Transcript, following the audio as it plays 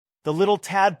The little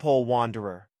tadpole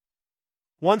wanderer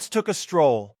once took a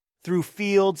stroll through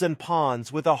fields and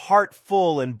ponds with a heart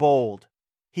full and bold.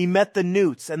 He met the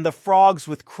newts and the frogs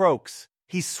with croaks.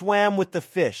 He swam with the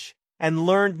fish and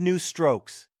learned new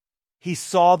strokes. He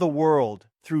saw the world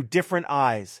through different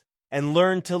eyes and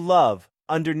learned to love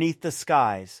underneath the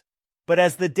skies. But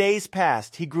as the days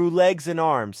passed, he grew legs and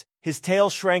arms, his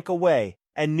tail shrank away,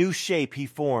 and new shape he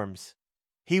forms.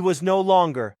 He was no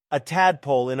longer a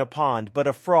tadpole in a pond, but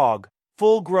a frog,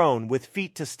 full grown with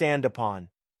feet to stand upon.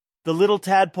 The little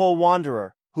tadpole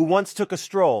wanderer, who once took a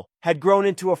stroll, had grown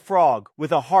into a frog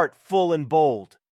with a heart full and bold.